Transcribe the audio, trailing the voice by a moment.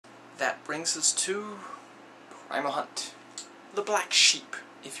that brings us to Primal Hunt. The Black Sheep,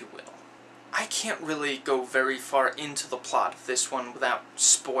 if you will. I can't really go very far into the plot of this one without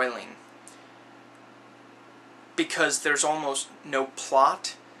spoiling, because there's almost no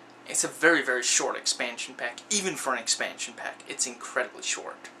plot. It's a very, very short expansion pack. Even for an expansion pack, it's incredibly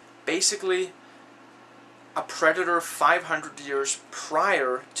short. Basically, a predator 500 years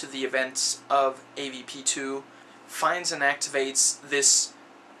prior to the events of AVP2 finds and activates this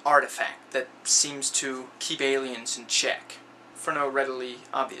artifact that seems to keep aliens in check. For no readily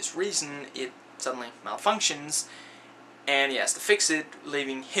obvious reason, it suddenly malfunctions, and he has to fix it,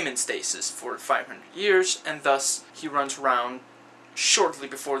 leaving him in stasis for 500 years, and thus he runs around shortly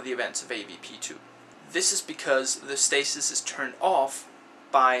before the events of AVP2. This is because the stasis is turned off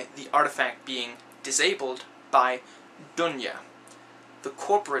by the artifact being disabled by Dunya, the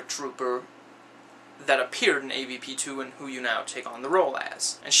corporate trooper that appeared in AVP2 and who you now take on the role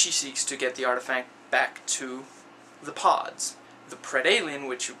as. And she seeks to get the artifact back to the pods. The Predalien,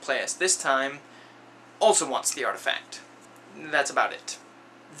 which you play as this time, also wants the artifact. That's about it.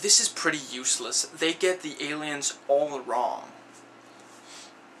 This is pretty useless. They get the aliens all wrong.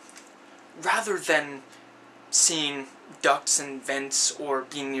 Rather than seeing ducts and vents or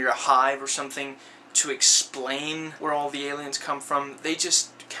being near a hive or something to explain where all the aliens come from, they just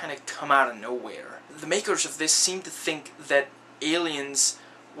kind of come out of nowhere. The makers of this seem to think that aliens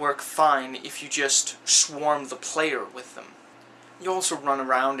work fine if you just swarm the player with them. You also run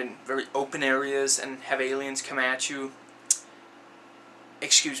around in very open areas and have aliens come at you.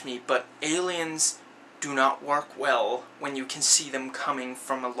 Excuse me, but aliens do not work well when you can see them coming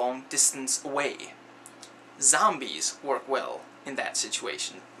from a long distance away. Zombies work well in that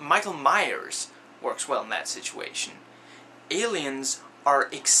situation. Michael Myers works well in that situation. Aliens are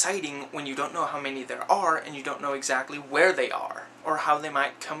exciting when you don't know how many there are and you don't know exactly where they are or how they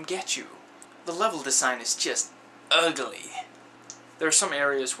might come get you. The level design is just ugly. There are some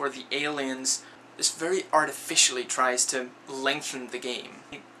areas where the aliens just very artificially tries to lengthen the game,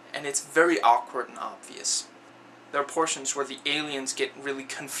 and it's very awkward and obvious. There are portions where the aliens get really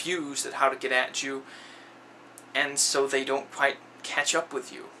confused at how to get at you, and so they don't quite catch up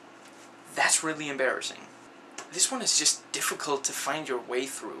with you. That's really embarrassing. This one is just difficult to find your way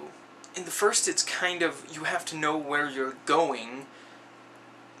through. In the first, it's kind of, you have to know where you're going,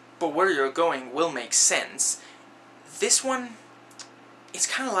 but where you're going will make sense. This one, it's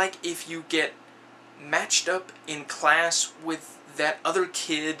kind of like if you get matched up in class with that other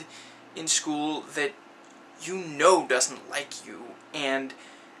kid in school that you know doesn't like you, and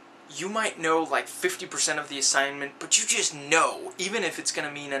you might know like 50% of the assignment, but you just know, even if it's going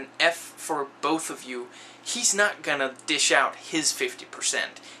to mean an F for both of you, he's not going to dish out his 50%.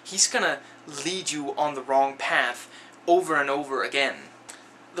 He's going to lead you on the wrong path over and over again.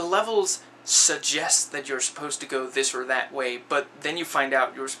 The levels suggest that you're supposed to go this or that way, but then you find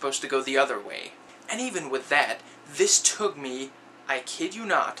out you're supposed to go the other way. And even with that, this took me, I kid you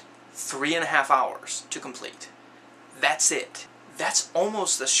not, 3.5 hours to complete. That's it. That's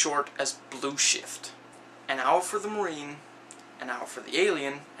almost as short as Blue Shift. An hour for the Marine, an hour for the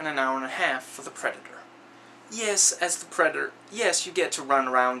Alien, and an hour and a half for the Predator. Yes, as the Predator, yes, you get to run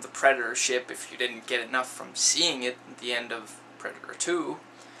around the Predator ship if you didn't get enough from seeing it at the end of Predator 2.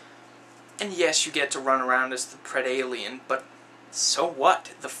 And yes, you get to run around as the Predalien, but so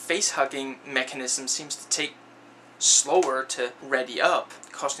what? The face-hugging mechanism seems to take slower to ready up,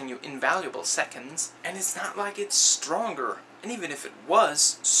 costing you invaluable seconds, and it's not like it's stronger. And even if it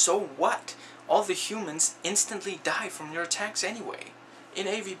was, so what? All the humans instantly die from your attacks anyway. In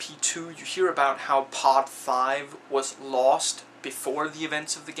AVP2, you hear about how Pod 5 was lost before the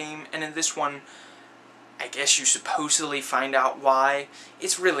events of the game, and in this one, I guess you supposedly find out why.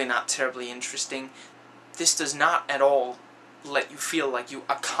 It's really not terribly interesting. This does not at all let you feel like you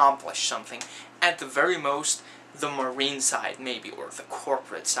accomplished something. At the very most, the Marine side maybe, or the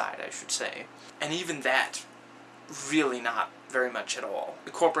corporate side I should say. And even that, really not very much at all.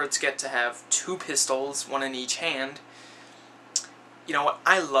 The corporates get to have 2 pistols, 1 in each hand. You know what,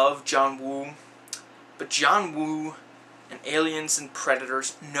 I love John Woo, but John Woo and Aliens and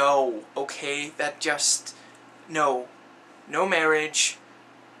Predators, no, okay? That just, no. No marriage.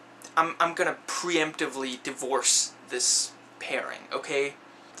 I'm gonna preemptively divorce this pairing, okay?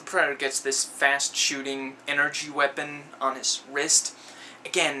 The Predator gets this fast-shooting energy weapon on his wrist.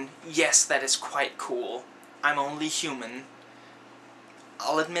 Again, yes, that is quite cool. I'm only human.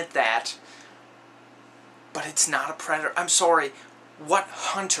 I'll admit that. But it's not a Predator. I'm sorry. What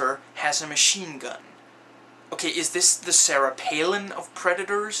hunter has a machine gun? Okay, is this the Sarah Palin of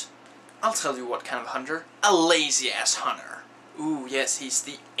Predators? I'll tell you what kind of hunter. A lazy-ass hunter. ooh, yes, he's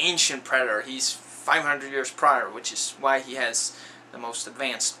the ancient Predator. He's 500 years prior, which is why he has the most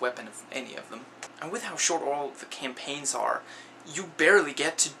advanced weapon of any of them. And with how short all the campaigns are, you barely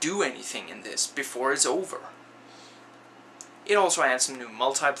get to do anything in this before it's over. It also adds some new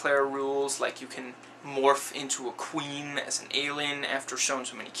multiplayer rules, like you can morph into a queen as an alien after showing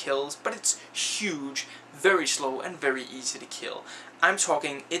so many kills, but it's huge, very slow, and very easy to kill. I'm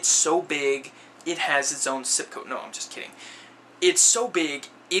talking, it's so big, it has its own zip code. No, I'm just kidding. It's so big,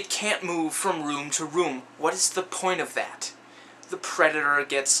 it can't move from room to room. What is the point of that? The Predator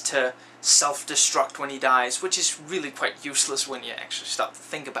gets to self-destruct when he dies, which is really quite useless when you actually stop to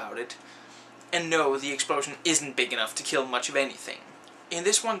think about it. And no, the explosion isn't big enough to kill much of anything. In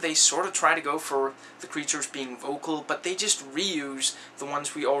this one, they sort of try to go for the creatures being vocal, but they just reuse the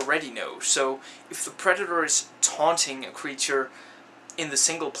ones we already know. So if the Predator is taunting a creature in the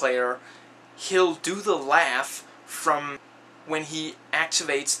single player, he'll do the laugh from when he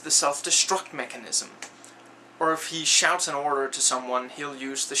activates the self-destruct mechanism. Or if he shouts an order to someone, he'll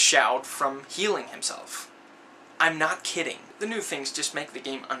use the shout from healing himself. I'm not kidding. The new things just make the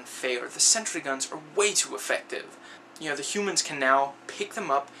game unfair. The sentry guns are way too effective. You know, the humans can now pick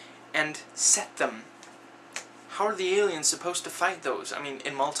them up and set them. How are the aliens supposed to fight those? I mean,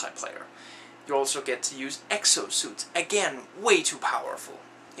 in multiplayer. You also get to use exosuits. Again, way too powerful.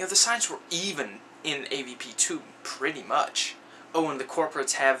 You know, the sides were even in AVP 2, pretty much. Oh, and the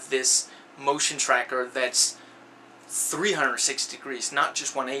corporates have this motion tracker that's 360 degrees, not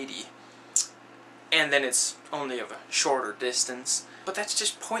just 180. And then it's only of a shorter distance. But that's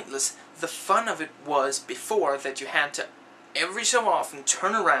just pointless. The fun of it was before that you had to, every so often,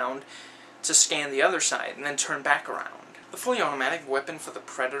 turn around to scan the other side and then turn back around. The fully automatic weapon for the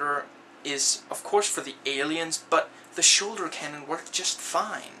Predator is, of course, for the aliens, but the shoulder cannon worked just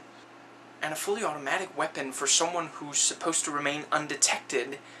fine. And a fully automatic weapon for someone who's supposed to remain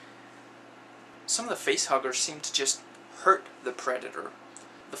undetected. Some of the facehuggers seem to just hurt the Predator.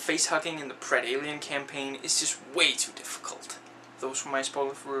 The facehugging in the Pred-Alien campaign is just way too difficult. Those were my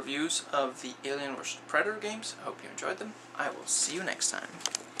spoiler-free reviews of the Alien vs. Predator games. I hope you enjoyed them. I will see you next time.